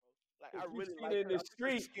I If you really seen like her in her. the I think her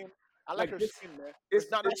street, skin. I like like her this, skin, man. it's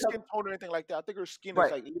It's not no it skin tone or anything like that. I think her skin is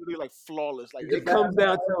right. like literally like flawless. Like It comes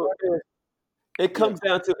down to it yeah. comes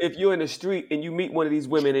down to if you're in the street and you meet one of these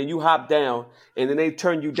women and you hop down and then they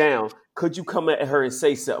turn you down, could you come at her and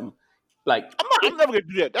say something? Like I'm never gonna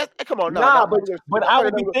do that. Come on, no, nah, I'm never gonna do but that. I'm I not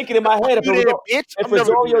would be gonna thinking in my head do that, bitch. if I'm never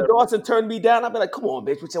gonna do Rosario that, bro. Dawson turned me down, I'd be like, come on,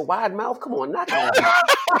 bitch, with your wide mouth, come on, knock it off.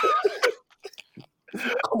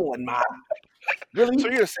 Come on, ma. Really? So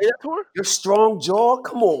you're gonna say that to her? Your strong jaw?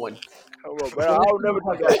 Come on. Come on, man. I'll never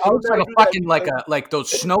do that. She I'll looks like never a do that fucking because like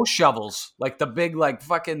those snow shovels, like the big like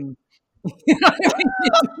fucking. You know what I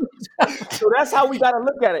mean? So that's how we gotta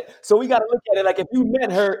look at it. So we gotta look at it like if you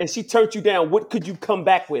met her and she turned you down, what could you come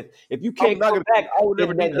back with? If you I'm can't not come gonna. back, I would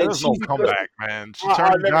never do that. There's no she's comeback, man. She I'll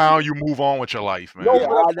turned you never do down, that. you move on with your life, man. no, Yeah,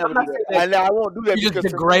 but I'll I'm never not do saying that. I won't do that You just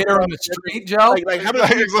because degrade her in the street, Joe. like how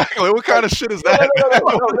many Exactly. What kind of shit is no, that?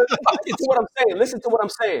 no. Listen to what I'm saying. Listen to what I'm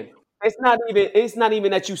saying. It's not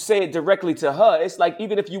even that you say it directly to her. It's like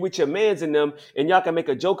even if you with your mans in them and y'all can make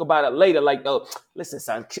a joke about it later, like, oh, listen,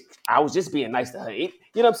 son, I was just being nice to her. You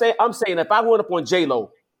know what I'm saying? I'm saying if I went up on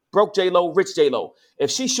J-Lo, broke J-Lo, rich J-Lo, if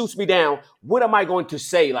she shoots me down, what am I going to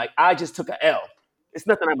say? Like, I just took a L. It's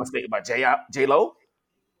nothing I'm gonna say about J-Lo.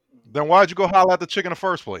 Then why'd you go holler at the chick in the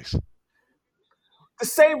first place? The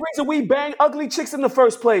same reason we bang ugly chicks in the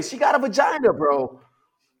first place. She got a vagina, bro.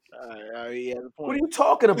 he has a What are point. you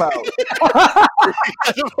talking about?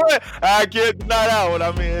 I can't deny that one.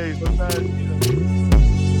 I mean, hey, sometimes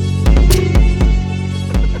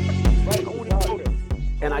right, I wouldn't go there.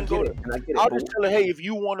 And I wouldn't get go it. there. And I get it. I'll But just tell her, hey, if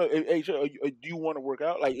you want to, hey, do you want to work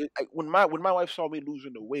out? Like when my wife saw me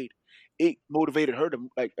losing the weight, it motivated her to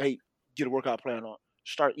like, hey, get a workout plan on,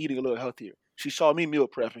 start eating a little healthier. She saw me meal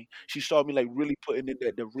prepping. She saw me like really putting in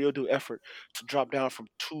the real deal effort to drop down from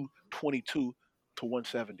 222 to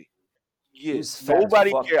 170. you Yeah, was fat as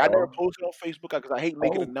nobody fuck, cared. I never bro. posted on Facebook because I hate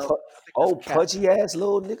making Oh, announcements. I think that's cap. pudgy ass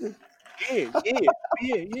little nigga. Yeah.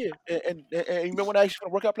 And you remember when I asked you for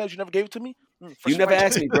the workout plans, you never gave it to me? For You never spite.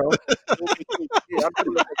 asked me, bro. Okay, cool. Yeah, I'm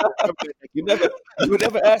never let that go. Never let that You go.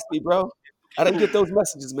 never asked me, bro. I didn't Cool. get those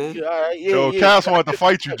messages, man. Yeah, all right. Yo, Yeah. Cass I wanted did to it for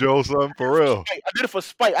fight you, spite. Joe, son, for real. I did it for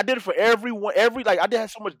spite. I did it for everyone. Like I did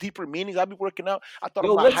have so much deeper meanings. I be working out. I thought of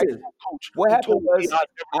Yo, my high listen. school coach What who happened told me was I'd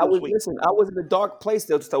never lose weight. I was in a dark place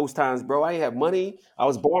those times, bro. I ain't have money. I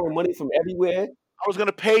was borrowing money from everywhere. I was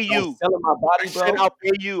gonna pay I was you. selling my I body, said bro. I'll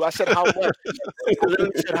pay you. I said how much? I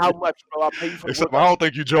literally said how much, bro. I'll pay you for the Except I workout. don't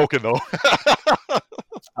think you're joking though.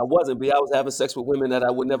 I wasn't, B. I was having sex with women that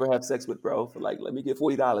I would never have sex with, bro. For like, let me get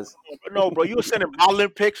 $40. No, bro, you were sending modeling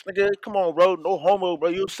pics, nigga. Come on, bro. No homo, bro.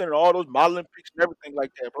 You were sending all those modeling pics and everything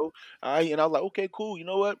like that, bro. And I was like, okay, cool. You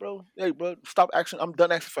know what, bro? Hey, bro, stop asking. I'm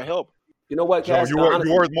done asking for help. You know what, Joe, Cass? you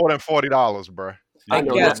Honestly, worth more than $40, bro. You I Hey,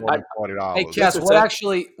 know. worth Cass. more than $40. Hey, Cass. Listen, What son,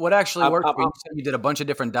 actually I'm, worked I'm, for you? I'm, You said you did a bunch of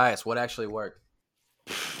different diets. What actually worked?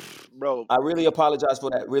 Bro, I really apologize for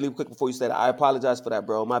that. Really quick before you say that, I apologize for that,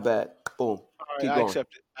 bro. My bad. Boom. all right, Keep I going.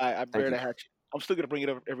 accept it. I Thank bear you. the hatchet. I'm still gonna bring it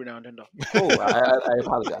up every now and then, though. Cool. I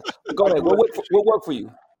apologize. But go I ahead. do appreciate What it. worked for you?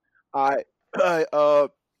 I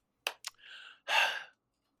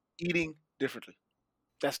eating differently.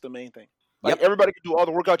 That's the main thing. Like Yep. everybody can do all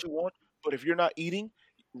the workout you want, but if you're not eating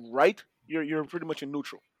right, you're pretty much in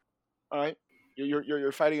neutral. All right,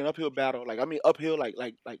 you're fighting an uphill battle. Like I mean, uphill, like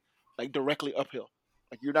directly uphill.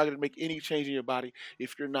 Like you're not gonna make any change in your body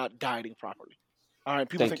if you're not dieting properly. All right,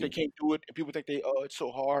 people Thank think they you. can't do it, and people think it's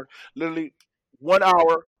so hard. Literally, 1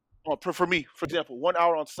 hour. For me, for example, 1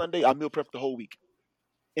 hour on Sunday, I meal prep the whole week,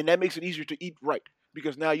 and that makes it easier to eat right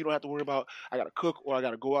because now you don't have to worry about I gotta cook or I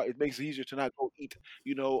gotta go out. It makes it easier to not go eat,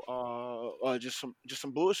 just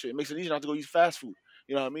some bullshit. It makes it easier not to go eat fast food.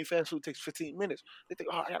 You know what I mean? Fast food takes 15 minutes. They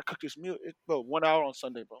think, oh, I gotta cook this meal, bro. 1 hour on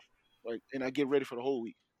Sunday, bro. Like, and I get ready for the whole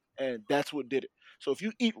week, and that's what did it. So if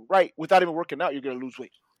you eat right without even working out, you're gonna lose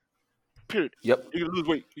weight. Period. Yep. You're gonna lose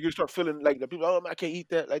weight. You're gonna start feeling like the people. Oh, man, I can't eat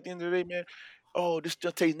that. Like at the end of the day, man. Oh, this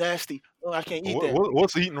just tastes nasty. Oh, I can't eat that.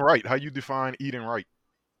 What's eating right? How you define eating right?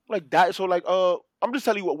 Like that. So like, I'm just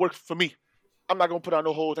telling you what works for me. I'm not gonna put on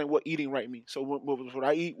the whole thing what eating right means. So what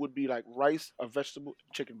I eat would be like rice, a vegetable,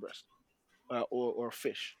 chicken breast, or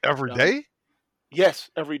fish. Every You know what I mean? day? Yes,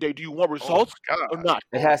 every day. Do you want Oh results my or God. not?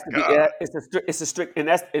 It has to be. God. It's a strict, and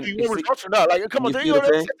that's and Do you you want see, results or not? Like, come on, you there see you what go.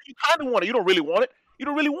 I'm saying? You kind of want it. You don't really want it. You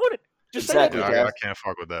don't really want it. Just say that to Exactly, me. Yeah, I Cass. can't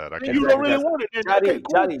fuck with that. I Then can't you fuck don't with Exactly, really that. Cass. want it. Then okay,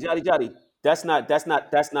 cool. Jody.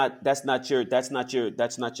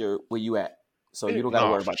 That's not your where you at. So Yeah, you don't got to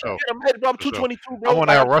No, worry for about that. sure. I'm headed, bro. I'm For sure. 222, I'm bro. on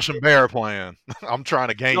I that got Russian bear plan. I'm trying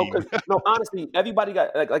to No, gain. honestly, everybody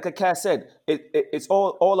got like Cass said, it's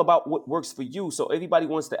all about what works for you. So everybody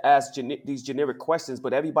wants to ask these generic questions,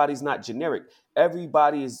 but everybody's not generic.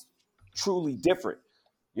 Everybody is truly different.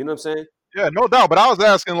 You know what I'm saying? Yeah, no doubt. But I was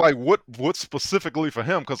asking, like, what specifically for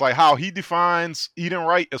him? Because, like, how he defines eating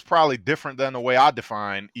right is probably different than the way I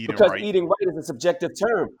define eating Because right. eating right is a subjective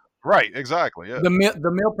term. Right, exactly. Yeah. The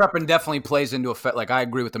meal prepping definitely plays into effect. Like, I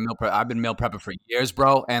agree with the meal prep. I've been meal prepping for years,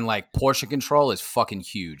 bro, and like portion control is fucking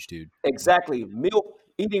huge, dude. Exactly.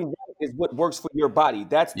 Eating right is what works for your body.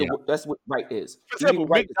 That's what right is. For example, Eating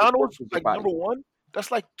right is what works McDonald's, for your like body. number one,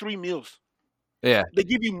 that's like 3 meals. Yeah, They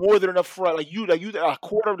give you more than enough for like you a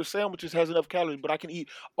quarter of the sandwiches has enough calories, but I can eat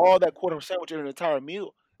all that quarter of sandwich in an entire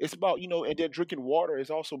meal. It's about and then drinking water is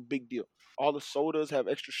also a big deal. All the sodas have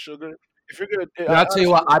extra sugar. If you're gonna, Dude, I'll tell you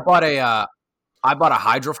what. I bought a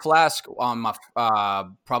hydro flask on my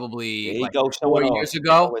probably There you like go, 4 showing years off.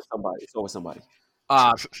 ago. It's always somebody.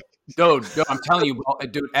 Dude, I'm telling you, bro,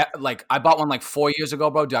 dude. Like I bought one like 4 years ago,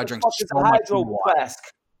 bro. Dude, I drink What the fuck is so a much hydro water. flask?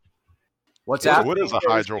 What's Yeah, that? what is a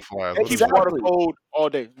hydro flask? It What is keeps that? water Exactly. cold all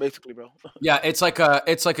day, basically, bro. Yeah, it's like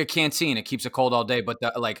a canteen. It keeps it cold all day. But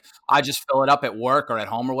like I just fill it up at work or at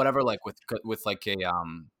home or whatever, like with like a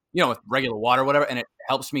with regular water or whatever, and it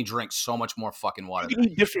helps me drink so much more fucking water. You can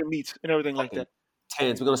eat different meats and everything like that.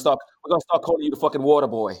 Tans, we're gonna start calling you the fucking water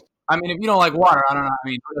boy. I mean, if you don't like water, I don't know. I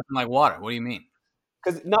mean, who doesn't like water? What do you mean?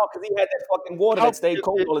 Because he had that fucking water that stayed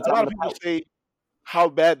cold all the A time. lot of people say how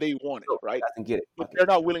bad they want it, right? I can get it. But they're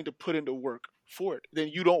not willing to put in the work for it. Then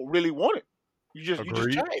you don't really want it. You just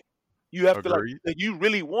Agreed. try it. You have Agreed. to if you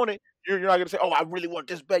really want it, you're not gonna say, "Oh, I really want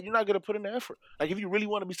this bad." You're not gonna put in the effort. Like if you really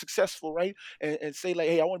want to be successful, right? And say like,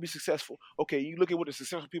 "Hey, I want to be successful." Okay, you look at what the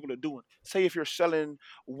successful people are doing. Say if you're selling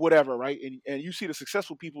whatever, right? And you see the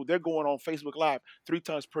successful people, they're going on Facebook Live 3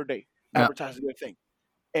 times per day, Yeah. advertising their thing.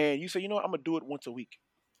 And you say, "You know what? I'm gonna do it once a week."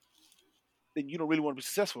 Then you don't really want to be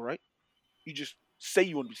successful, right? You just say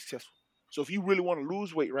you want to be successful. So if you really want to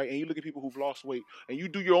lose weight, right, and you look at people who've lost weight, and you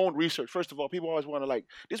do your own research, first of all, people always want to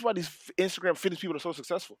this is why these Instagram fitness people are so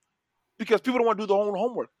successful. Because people don't want to do their own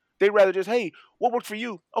homework. They rather just, hey, what worked for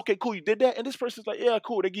you? Okay, cool, you did that? And this person's like, yeah,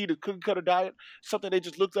 cool. They give you the cookie cutter diet, something they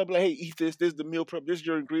just looked up like, hey, eat this. This is the meal prep. This is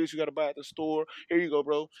your ingredients you got to buy at the store. Here you go,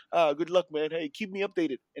 bro. Good luck, man. Hey, keep me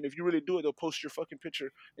updated. And if you really do it, they'll post your fucking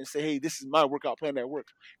picture and say, hey, this is my workout plan that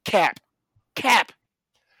works. Cap.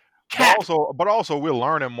 But also we're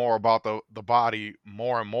learning more about the body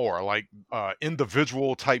more and more, like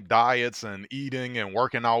individual type diets and eating and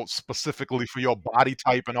working out specifically for your body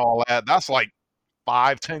type and all that. That's like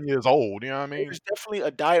 5-10 years old. You know what I mean? There's definitely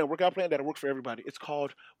a diet and workout plan that'll work for everybody. It's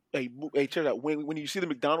called check it out. When you see the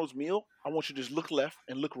McDonald's meal, I want you to just look left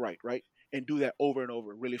and look right, and do that over and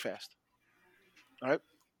over really fast. All right?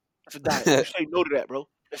 That's a diet. You say no to that, bro.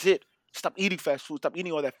 That's it. Stop eating fast food. Stop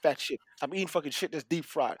eating all that fat shit. Stop eating fucking shit that's deep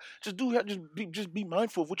fried. Just be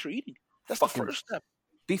mindful of what you're eating. That's the first step.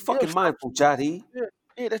 Be fucking mindful, Jadi.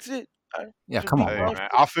 Yeah, that's it. All right? Yeah, Just come be on, Hey, bro. mindful. man,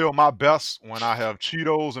 I feel my best when I have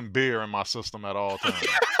Cheetos and beer in my system at all times.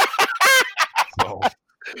 So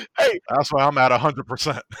Hey, that's why I'm at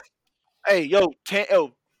 100%. hey,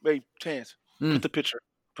 Tans, Mm. put the picture.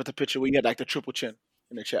 Put the picture where you had like the triple chin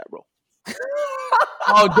in the chat, bro.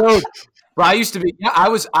 Oh, dude, bro, I used to be. Yeah, I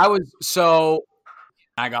was. So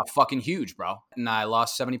I got fucking huge, bro, and I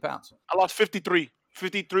lost 70 pounds. I lost 52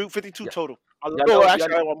 total.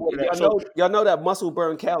 Y'all know that muscle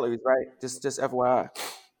burn calories, right? Just FYI.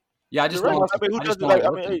 Yeah, I just You're right. don't. I mean, who I just doesn't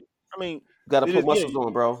don't like? look it. I mean, You gotta It put is, muscles yeah.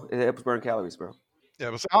 on, bro. It helps burn calories, bro. Yeah,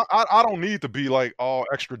 but see, I don't need to be like all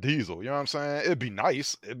extra diesel. You know what I'm saying? It'd be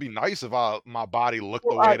nice. It'd be nice if my body looked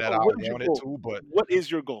the way that I what is your want it goal? to. But What is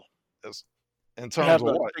your goal? in You terms have of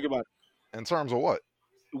to what? think about In terms of what?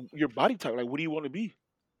 it. Your body type. Like, what do you want to be?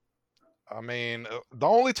 I mean, the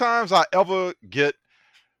only times I ever get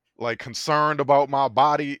like concerned about my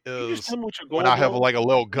body You just is tell me what your goal. when I have bro. like a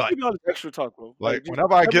little gut. Give me all this extra talk, bro. Like just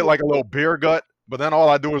whenever I tell get me like a what- little beer gut, but then all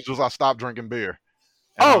I do is I stop drinking beer.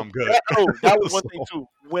 And I'm good. That was one thing too.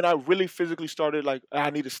 When I really physically started, like, I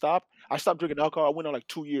need to stop. I stopped drinking alcohol. I went on like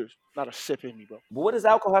 2 years, not a sip in me, bro. But what does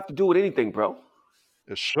alcohol have to do with anything, bro?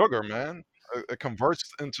 It's sugar, man. It converts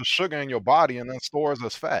into sugar in your body and then stores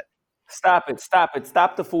as fat. Stop it. Stop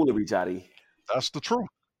the foolery, Jadi. That's the truth.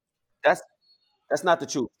 That's not the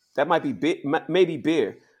truth. That might be maybe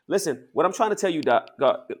beer. Listen, what I'm trying to tell you,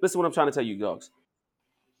 listen what I'm trying to tell you, dogs.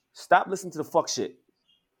 Stop listening to the fuck shit.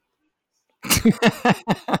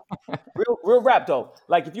 Real rap though.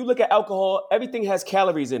 Like if you look at alcohol, everything has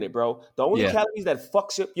calories in it, bro. The only Yeah. calories that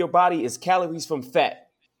fucks up your body is calories from fat.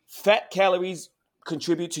 Fat calories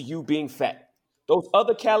contribute to you being fat. Those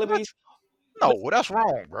other calories, No, that's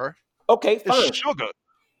wrong, bro. okay, fine. It's sugar.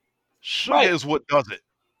 Sugar Right. is what does it.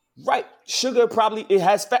 Right. Sugar it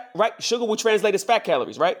has fat, right? Sugar will translate as fat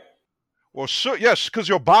calories, right? Well, yes, because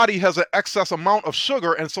your body has an excess amount of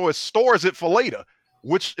sugar, and so it stores it for later,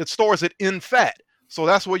 which it stores it in fat. So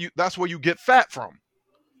that's where you get fat from.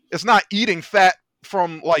 It's not eating fat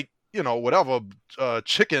from like whatever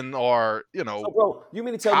chicken or So, bro, you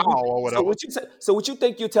mean to tell cow me? or whatever. So what you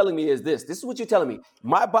think you're telling me is this? This is what you're telling me.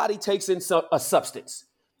 My body takes in a substance,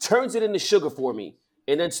 turns it into sugar for me,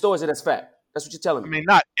 and then stores it as fat. That's what you're telling I me. mean,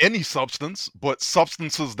 not any substance, but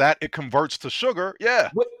substances that it converts to sugar.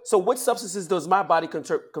 Yeah, So what substances does my body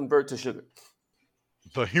convert to sugar?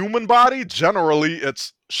 the human body generally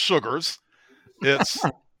it's sugars. It's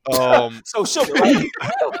So sugar, right?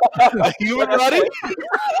 The human body?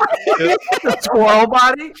 Squirrel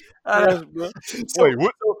body. wait,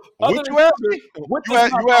 what? What you ask me?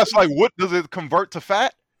 You ask like, what does it convert to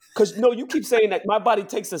fat? Because no, you keep saying that my body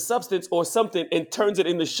takes a substance or something and turns it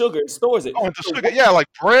into sugar and stores it. Oh, into sugar. Yeah, like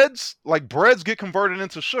breads. Like breads get converted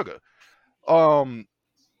into sugar.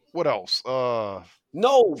 What else?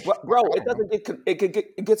 No, bro, it doesn't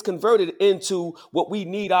it gets converted into what we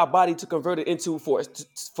need our body to convert it into for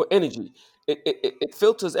energy. It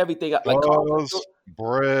filters everything out. Like Does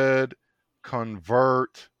bread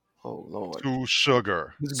convert oh Lord, to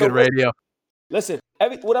sugar? This is good radio. listen.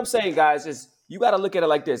 What I'm saying, guys, is you got to look at it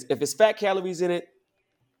like this. If it's fat calories in it,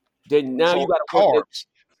 then now you got to carbs.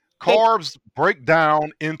 Carbs break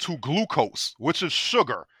down into glucose, which is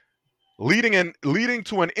sugar, leading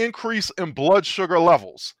to an increase in blood sugar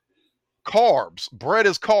levels. Carbs. Bread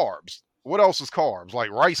is carbs. What else is carbs?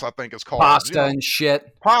 Like rice, I think is carbs. Pasta and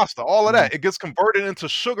shit. Pasta, all of that. It gets converted into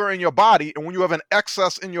sugar in your body, and when you have an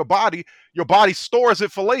excess in your body stores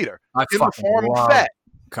it for later in the form of fat.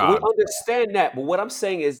 We understand that, but what I'm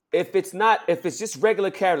saying is, if it's just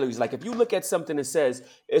regular calories, like if you look at something that says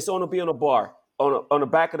it's going to be on a bar, on the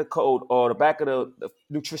back of the code or the back of the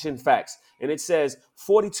nutrition facts, and it says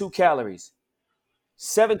 42 calories,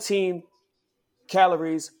 17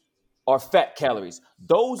 calories are fat calories.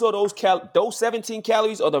 Those 17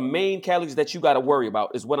 calories are the main calories that you got to worry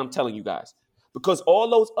about, is what I'm telling you guys. Because all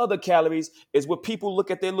those other calories is what people look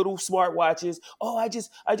at their little smartwatches. Oh, I just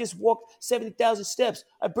walked 70,000 steps.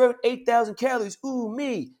 I burned 8,000 calories. Ooh,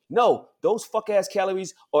 me. No, those fuck ass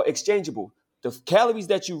calories are exchangeable. The calories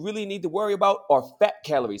that you really need to worry about are fat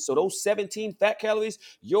calories. So those 17 fat calories,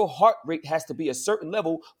 your heart rate has to be a certain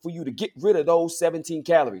level for you to get rid of those 17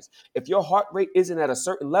 calories. If your heart rate isn't at a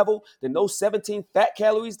certain level, then those 17 fat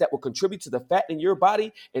calories that will contribute to the fat in your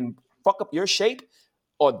body and fuck up your shape,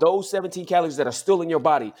 or those 17 calories that are still in your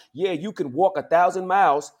body. Yeah, you can walk 1,000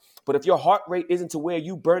 miles, but if your heart rate isn't to where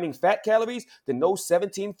you burning fat calories, then those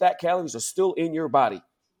 17 fat calories are still in your body.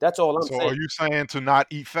 That's all I'm saying. So are you saying to not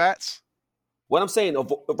eat fats? What I'm saying,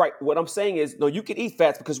 right? What I'm saying is, no, you can eat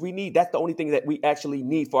fats because that's the only thing that we actually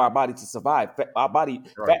need for our body to survive. Our body,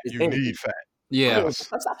 right. fat is you energy. need fat. Yeah.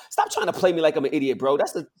 Stop trying to play me like I'm an idiot, bro.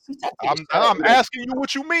 I'm asking you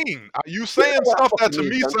what you mean. You saying stuff that to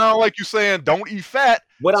me sound like you saying don't eat fat.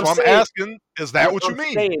 I'm asking, is that what you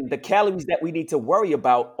mean? Saying the calories that we need to worry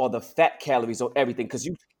about are the fat calories on everything. Because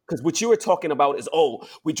what you were talking about is,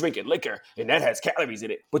 we drinking liquor and that has calories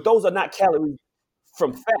in it. But those are not calories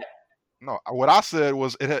from fat. No, what I said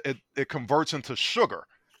was it converts into sugar.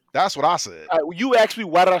 That's what I said. You asked me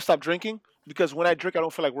why did I stop drinking? Because when I drink, I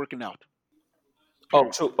don't feel like working out. Oh,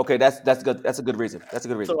 true. Okay, that's good. That's a good reason.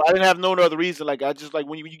 So I didn't have no other reason. Like I just like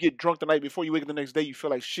when you get drunk the night before, you wake up the next day, you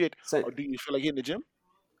feel like shit. Or do you feel like hitting the gym?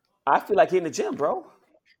 I feel like hitting the gym, bro.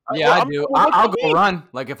 Yeah, I do. I'll go run.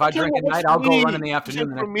 Like if I drink at night, I'll go run in the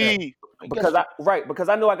afternoon. For me, because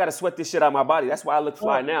I know I got to sweat this shit out of my body. That's why I look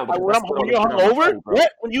fly now. When you're hungover,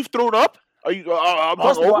 what? When you've thrown up? Are you? I'm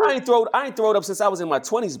hungover. I ain't thrown up since I was in my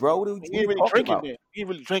 20s, bro. What are you ain't really drinking there? You ain't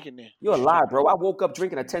really drinking there. You're a lie, bro. I woke up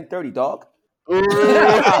drinking at 10:30, dog. Hey.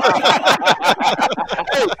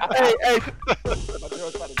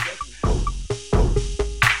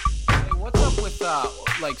 What's up with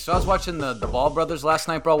so I was watching the Ball brothers last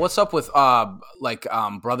night, bro. What's up with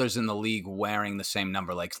brothers in the league wearing the same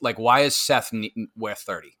number? Like why is Seth wear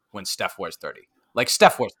 30 when Steph wears 30? Like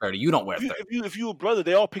Steph wears 30, you don't wear 30. If you a brother,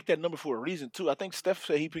 they all picked that number for a reason too. I think Steph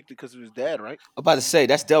said he picked it because of his dad, right? I'm about to say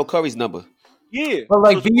that's Del Curry's number. Yeah, but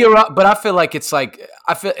but I feel like it's like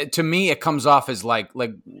to me it comes off as like what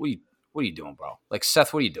are you doing, bro? Like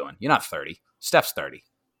Seth, what are you doing? You're not 30. Steph's 30.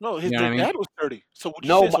 No, his dad was 30. So what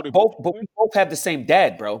no, we both have the same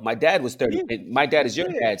dad, bro. My dad was 30, and my dad is your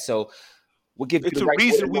dad. So we'll give it's you the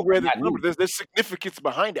reason we wear this number. There's significance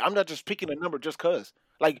behind it. I'm not just picking a number just because.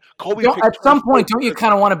 Like Kobe. At some point, don't you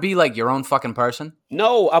kind of want to be like your own fucking person?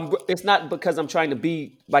 No, it's not because I'm trying to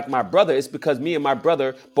be like my brother. It's because me and my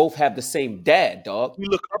brother both have the same dad, dog. We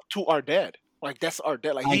look up to our dad. Like that's our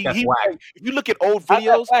dad. Like I think that's he whack. like, if you look at old How's that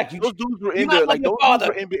videos, whack? those dudes were you in might there. love Like your those dudes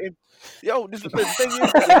father. were in. Yo, this is the thing is,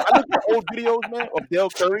 like, I look at old videos, man, of Dell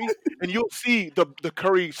Curry, and you'll see the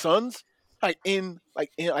Curry sons like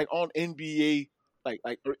on NBA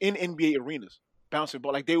or in NBA arenas bouncing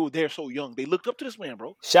ball. Like they're so young. They looked up to this man,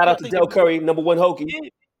 bro. Shout You out gotta to think Del Curry, number one Hokie. Yeah,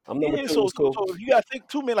 I'm number yeah. two. So It's cool. you gotta think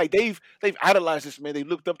too, man. Like they've idolized this man. They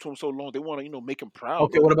looked up to him so long. They want to make him proud.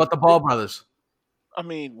 Okay, bro. what about the Ball brothers? I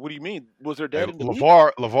mean, what do you mean? Was their Hey, dad in the league?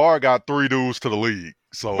 LeVar got 3 dudes to the league.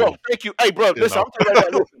 So Bro, thank you. Hey, bro, listen, know. I'm telling you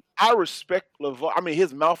right now, listen, I respect LeVar. I mean,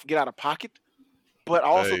 his mouth get out of pocket, but I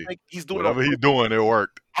also Hey, think he's doing it on whatever he's purpose. doing, it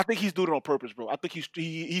worked. I think he's doing it on purpose, bro. I think he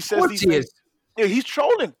Of says course these he things. is. Yeah, he's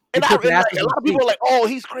trolling. And, He puts like, asses a in lot of people seats. are like, oh,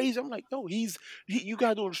 he's crazy. I'm like, no, you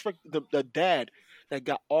got to respect the dad that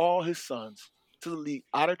got all his sons to the league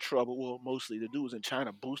out of trouble. Well, mostly the dude was in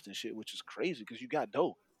China boosting shit, which is crazy because you got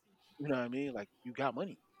dough. You know what I mean? Like, you got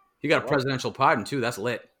money. You got a Right. presidential pardon too. That's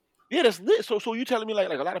lit. Yeah, that's lit. So you telling me like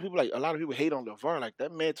a lot of people hate on LeVar. Like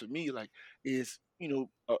that man to me is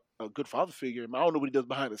a good father figure. I don't know what he does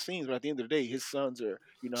behind the scenes, but at the end of the day, his sons are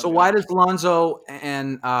So why does Lonzo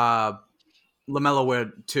and LaMelo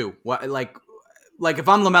wear 2? What like if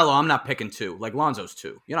I'm LaMelo, I'm not picking 2. Like Lonzo's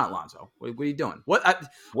 2. You're not Lonzo. What are you doing? What I don't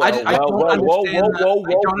understand. I don't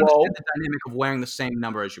understand the dynamic of wearing the same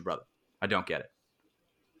number as your brother. I don't get it.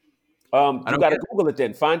 You don't got to get it. Google it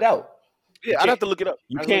then. Find out. Yeah, I'd have to look it up.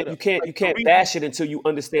 You I'd look it can't up. you can't bash it until you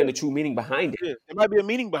understand the true meaning behind it. Yeah, there might be a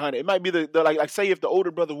meaning behind it. It might be the like say if the older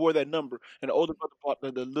brother wore that number and the older brother brought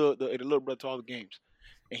the little brother to all the games,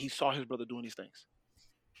 and he saw his brother doing these things.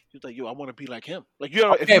 He was like, "Yo, I want to be like him." Like you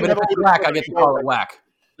know, Okay, but if it's whack, I get to call it whack.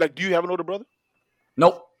 Like, do you have an older brother?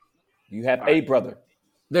 Nope. You have a brother.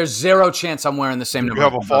 There's 0 chance I'm wearing the same number.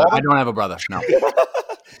 have a as my brother. father? I don't have a brother. No.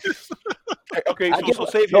 Okay, I so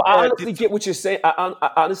say if no, your I dad honestly did- get what you're saying. I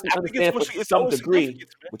honestly I think understand it's to some always degree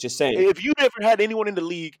significance, man. what you're saying. If you never had anyone in the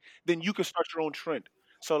league, then you can start your own trend.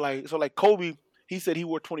 So like Kobe, he said he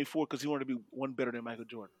wore 24 because he wanted to be one better than Michael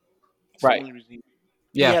Jordan. That's the Right. only reason he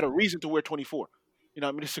Yeah. had a reason to wear 24. You know, what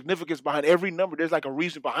I mean, there's significance behind every number. There's like a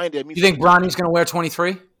reason behind it. It means You think something. Bronny's gonna wear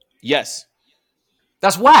 23? Yes,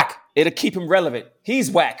 That's whack. it'll keep him relevant.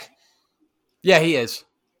 He's whack. Yeah, he is.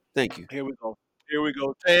 Thank you. Here we go.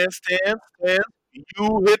 Tan.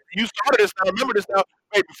 You started this now. Remember this now.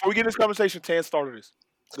 Wait, before we get in this conversation, Tan started this.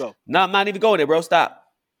 Go. No, I'm not even going there, bro. Stop.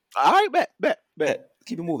 All right, bet.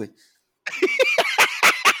 Keep it moving.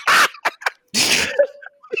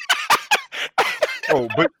 Oh,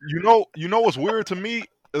 but you know what's weird to me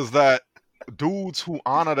is that dudes who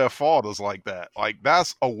honor their fathers like that, like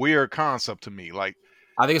that's a weird concept to me. Like,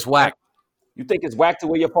 I think it's whack. You think it's whack to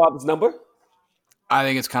wear your father's number? I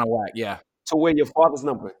think it's kind of whack. Yeah. To wear your father's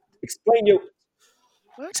number. Explain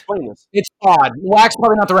this. It's odd. Whack's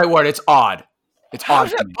probably not the right word. It's odd. It's How odd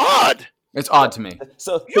is to that me. odd? It's odd to me.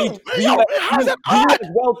 So Yo, do you man, how's that do you odd? as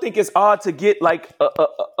well think it's odd to get like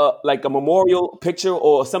a memorial picture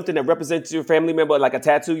or something that represents your family member, like a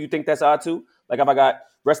tattoo? You think that's odd too? Like if I got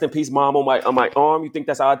rest in peace, mom on my arm, you think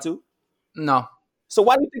that's odd too? No. So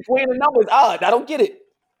why do you think wearing a number is odd? I don't get it.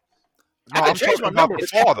 no, I I'm can change talking my about number. the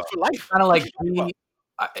It's father. for life. Kind of like What you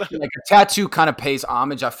talking like a tattoo kind of pays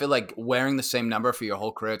homage. I feel like wearing the same number for your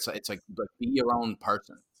whole career. It's like be your own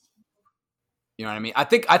person. You know what I mean? I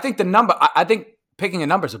think the number. I think picking a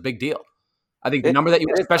number is a big deal. I think the number that you,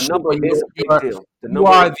 especially when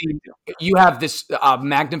you have this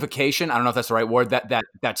magnification. I don't know if that's the right word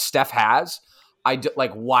that Steph has.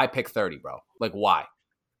 Like why pick 30, bro? Like why?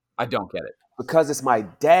 I don't get it. Because it's my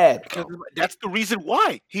dad. Because that's the reason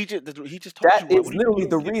why. He just told That you. is literally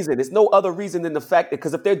the reason. There's no other reason than the fact that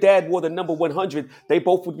because if their dad wore the number 100, they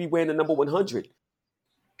both would be wearing the number 100.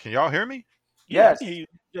 Can y'all hear me? Yes.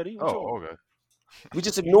 Oh, okay. We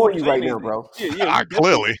just ignoring you right now, bro. Ah,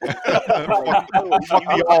 clearly. Fuck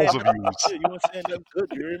the alls of yous. Yeah, you understand that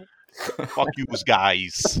good, you hear me? Fuck yous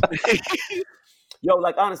guys. Yo,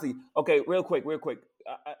 like honestly, okay, real quick.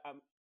 I'm